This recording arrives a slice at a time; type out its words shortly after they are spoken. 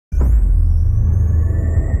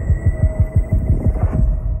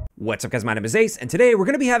What's up guys, my name is Ace, and today we're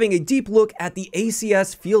going to be having a deep look at the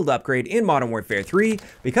ACS Field Upgrade in Modern Warfare 3,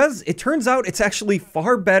 because it turns out it's actually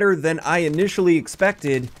far better than I initially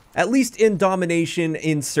expected, at least in Domination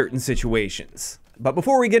in certain situations. But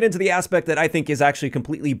before we get into the aspect that I think is actually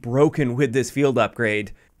completely broken with this Field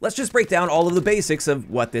Upgrade, let's just break down all of the basics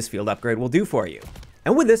of what this Field Upgrade will do for you.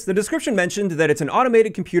 And with this, the description mentioned that it's an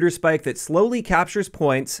automated computer spike that slowly captures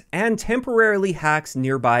points and temporarily hacks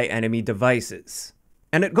nearby enemy devices.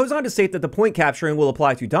 And it goes on to state that the point capturing will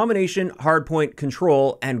apply to Domination, Hardpoint,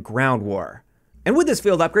 Control, and Ground War. And with this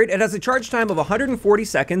field upgrade, it has a charge time of 140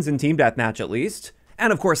 seconds in Team Deathmatch at least.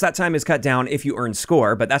 And of course, that time is cut down if you earn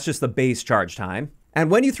score, but that's just the base charge time.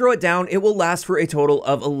 And when you throw it down, it will last for a total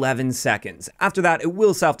of 11 seconds. After that, it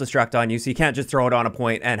will self-destruct on you, so you can't just throw it on a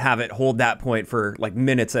point and have it hold that point for like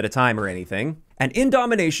minutes at a time or anything. And in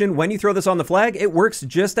Domination, when you throw this on the flag, it works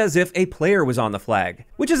just as if a player was on the flag,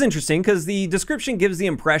 which is interesting because the description gives the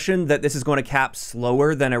impression that this is going to cap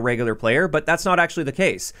slower than a regular player, but that's not actually the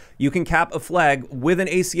case. You can cap a flag with an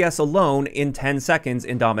ACS alone in 10 seconds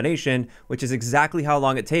in Domination, which is exactly how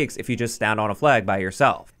long it takes if you just stand on a flag by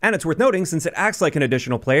yourself. And it's worth noting, since it acts like an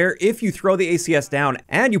additional player, if you throw the ACS down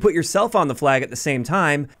and you put yourself on the flag at the same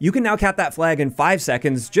time, you can now cap that flag in 5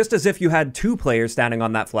 seconds, just as if you had 2 players standing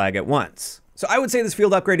on that flag at once. So I would say this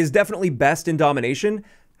field upgrade is definitely best in Domination.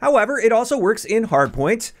 However, it also works in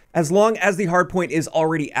Hardpoint, as long as the Hardpoint is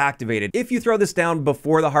already activated. If you throw this down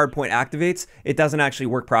before the Hardpoint activates, it doesn't actually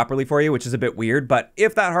work properly for you, which is a bit weird. But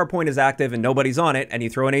if that Hardpoint is active and nobody's on it, and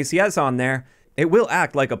you throw an ACS on there, it will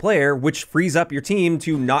act like a player, which frees up your team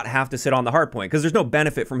to not have to sit on the Hardpoint, because there's no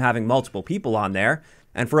benefit from having multiple people on there.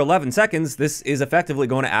 And for 11 seconds, this is effectively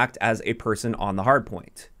going to act as a person on the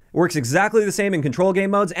Hardpoint. Works exactly the same in control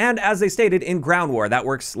game modes, and as they stated in Ground War, that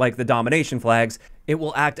works like the Domination flags. It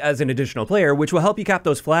will act as an additional player, which will help you cap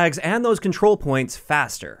those flags and those control points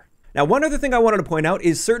faster. Now, one other thing I wanted to point out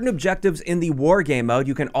is certain objectives in the War game mode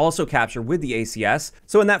you can also capture with the ACS.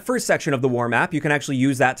 So in that first section of the War map, you can actually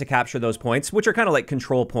use that to capture those points, which are kind of like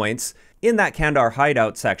control points in that Kandar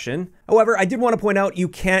hideout section. However, I did want to point out you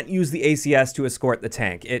can't use the ACS to escort the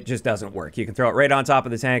tank. It just doesn't work. You can throw it right on top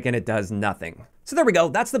of the tank and it does nothing. So there we go.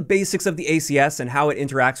 That's the basics of the ACS and how it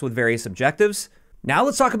interacts with various objectives. Now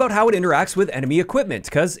let's talk about how it interacts with enemy equipment,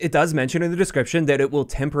 because it does mention in the description that it will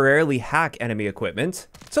temporarily hack enemy equipment.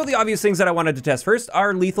 So the obvious things that I wanted to test first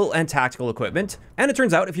are lethal and tactical equipment. And it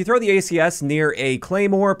turns out if you throw the ACS near a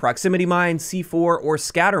claymore, proximity mine, C4, or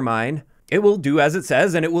scatter mine, it will do as it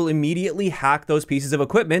says, and it will immediately hack those pieces of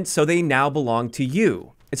equipment so they now belong to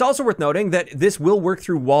you. It's also worth noting that this will work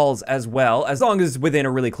through walls as well, as long as within a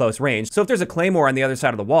really close range. So if there's a claymore on the other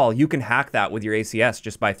side of the wall, you can hack that with your ACS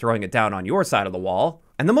just by throwing it down on your side of the wall.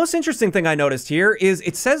 And the most interesting thing I noticed here is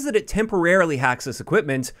it says that it temporarily hacks this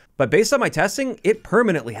equipment, but based on my testing, it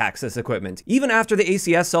permanently hacks this equipment. Even after the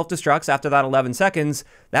ACS self-destructs after that 11 seconds,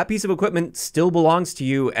 that piece of equipment still belongs to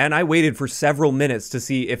you, and I waited for several minutes to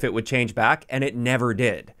see if it would change back, and it never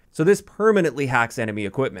did. So this permanently hacks enemy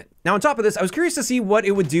equipment. Now on top of this, I was curious to see what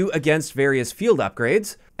it would do against various field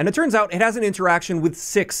upgrades, and it turns out it has an interaction with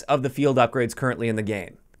 6 of the field upgrades currently in the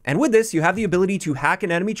game. And with this, you have the ability to hack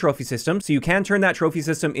an enemy trophy system, so you can turn that trophy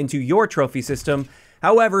system into your trophy system.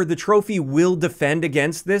 However, the trophy will defend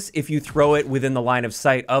against this if you throw it within the line of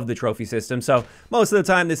sight of the trophy system. So most of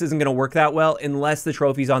the time, this isn't going to work that well unless the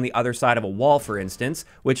trophy's on the other side of a wall, for instance,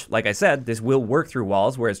 which, like I said, this will work through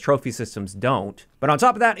walls, whereas trophy systems don't. But on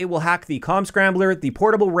top of that, it will hack the comm scrambler, the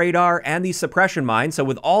portable radar, and the suppression mine. So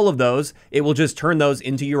with all of those, it will just turn those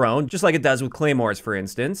into your own, just like it does with claymores, for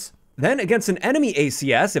instance. Then against an enemy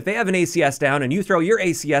ACS, if they have an ACS down and you throw your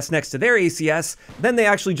ACS next to their ACS, then they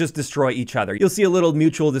actually just destroy each other. You'll see a little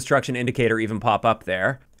mutual destruction indicator even pop up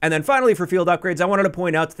there. And then finally for field upgrades, I wanted to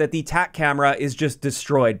point out that the TAC camera is just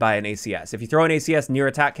destroyed by an ACS. If you throw an ACS near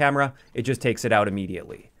a TAC camera, it just takes it out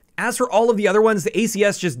immediately. As for all of the other ones, the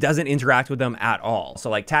ACS just doesn't interact with them at all. So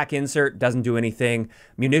like TAC insert doesn't do anything.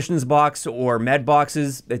 Munitions box or med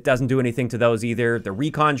boxes, it doesn't do anything to those either. The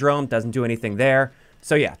recon drone doesn't do anything there.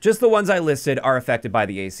 So yeah, just the ones I listed are affected by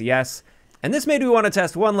the ACS. And this made me want to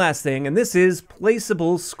test one last thing, and this is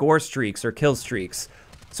placeable score streaks or kill streaks.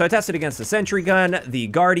 So I tested against the sentry gun, the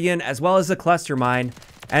guardian, as well as the cluster mine.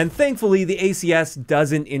 And thankfully, the ACS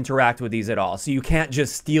doesn't interact with these at all. So you can't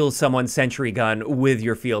just steal someone's sentry gun with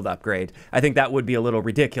your field upgrade. I think that would be a little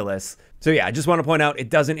ridiculous. So yeah, I just want to point out it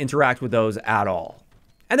doesn't interact with those at all.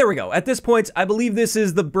 And there we go. At this point, I believe this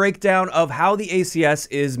is the breakdown of how the ACS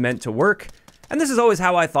is meant to work. And this is always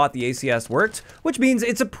how I thought the ACS worked, which means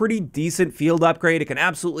it's a pretty decent field upgrade. It can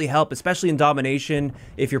absolutely help, especially in Domination.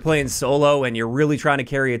 If you're playing solo and you're really trying to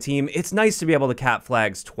carry a team, it's nice to be able to cap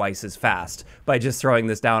flags twice as fast by just throwing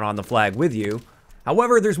this down on the flag with you.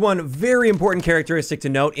 However, there's one very important characteristic to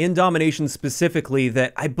note in Domination specifically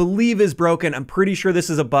that I believe is broken. I'm pretty sure this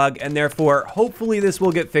is a bug, and therefore, hopefully this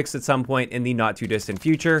will get fixed at some point in the not too distant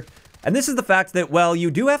future. And this is the fact that, well, you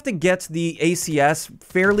do have to get the ACS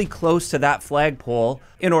fairly close to that flagpole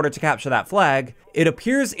in order to capture that flag. It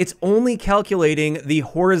appears it's only calculating the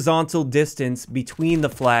horizontal distance between the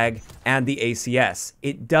flag and the ACS.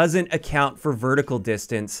 It doesn't account for vertical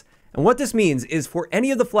distance. And what this means is for any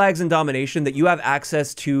of the flags in Domination that you have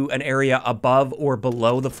access to an area above or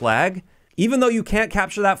below the flag, even though you can't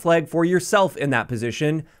capture that flag for yourself in that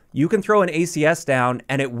position, you can throw an ACS down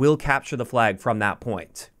and it will capture the flag from that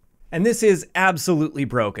point. And this is absolutely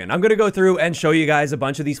broken. I'm going to go through and show you guys a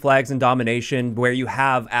bunch of these flags in Domination where you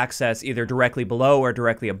have access either directly below or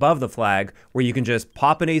directly above the flag, where you can just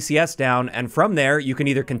pop an ACS down, and from there you can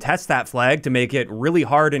either contest that flag to make it really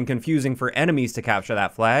hard and confusing for enemies to capture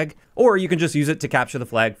that flag, or you can just use it to capture the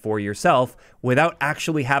flag for yourself without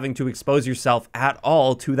actually having to expose yourself at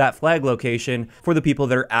all to that flag location for the people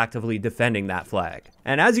that are actively defending that flag.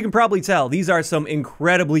 And as you can probably tell, these are some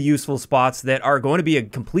incredibly useful spots that are going to be a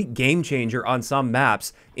complete game changer on some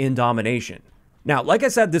maps in Domination. Now, like I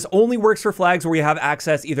said, this only works for flags where you have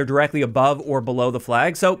access either directly above or below the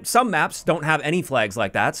flag. So some maps don't have any flags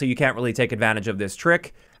like that, so you can't really take advantage of this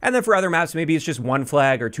trick. And then for other maps, maybe it's just one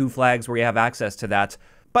flag or two flags where you have access to that.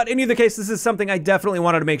 But in either case, this is something I definitely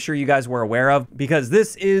wanted to make sure you guys were aware of, because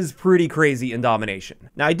this is pretty crazy in Domination.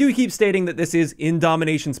 Now, I do keep stating that this is in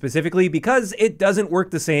Domination specifically because it doesn't work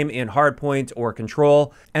the same in Hardpoint or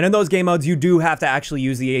Control, and in those game modes, you do have to actually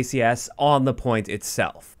use the ACS on the point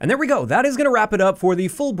itself. And there we go. That is going to wrap it up for the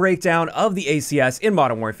full breakdown of the ACS in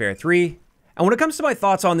Modern Warfare 3. And when it comes to my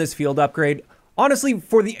thoughts on this field upgrade, honestly,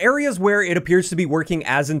 for the areas where it appears to be working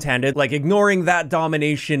as intended, like ignoring that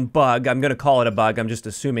Domination bug, I'm going to call it a bug, I'm just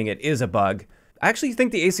assuming it is a bug, I actually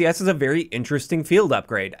think the ACS is a very interesting field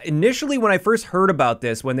upgrade. Initially, when I first heard about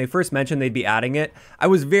this, when they first mentioned they'd be adding it, I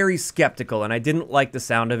was very skeptical and I didn't like the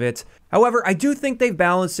sound of it. However, I do think they've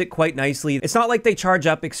balanced it quite nicely. It's not like they charge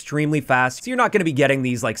up extremely fast, so you're not going to be getting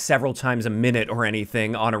these like several times a minute or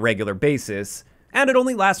anything on a regular basis. And it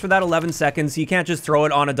only lasts for that 11 seconds, so you can't just throw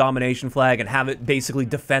it on a Domination flag and have it basically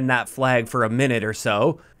defend that flag for a minute or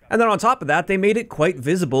so. And then on top of that, they made it quite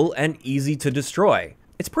visible and easy to destroy.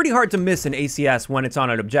 It's pretty hard to miss an ACS when it's on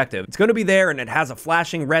an objective. It's going to be there and it has a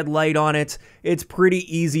flashing red light on it. It's pretty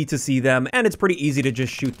easy to see them, and it's pretty easy to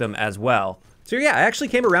just shoot them as well. So yeah, I actually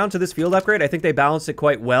came around to this field upgrade. I think they balanced it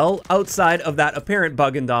quite well outside of that apparent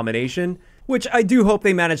bug in Domination, which I do hope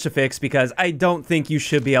they manage to fix, because I don't think you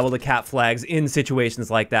should be able to cap flags in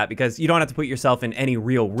situations like that, because you don't have to put yourself in any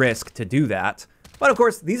real risk to do that. But of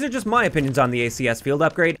course, these are just my opinions on the ACS field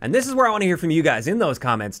upgrade, and this is where I want to hear from you guys in those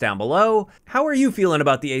comments down below. How are you feeling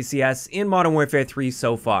about the ACS in Modern Warfare 3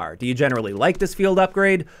 so far? Do you generally like this field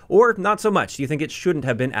upgrade, or not so much? Do you think it shouldn't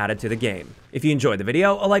have been added to the game? If you enjoyed the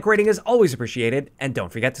video, a like rating is always appreciated, and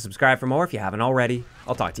don't forget to subscribe for more if you haven't already.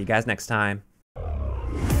 I'll talk to you guys next time.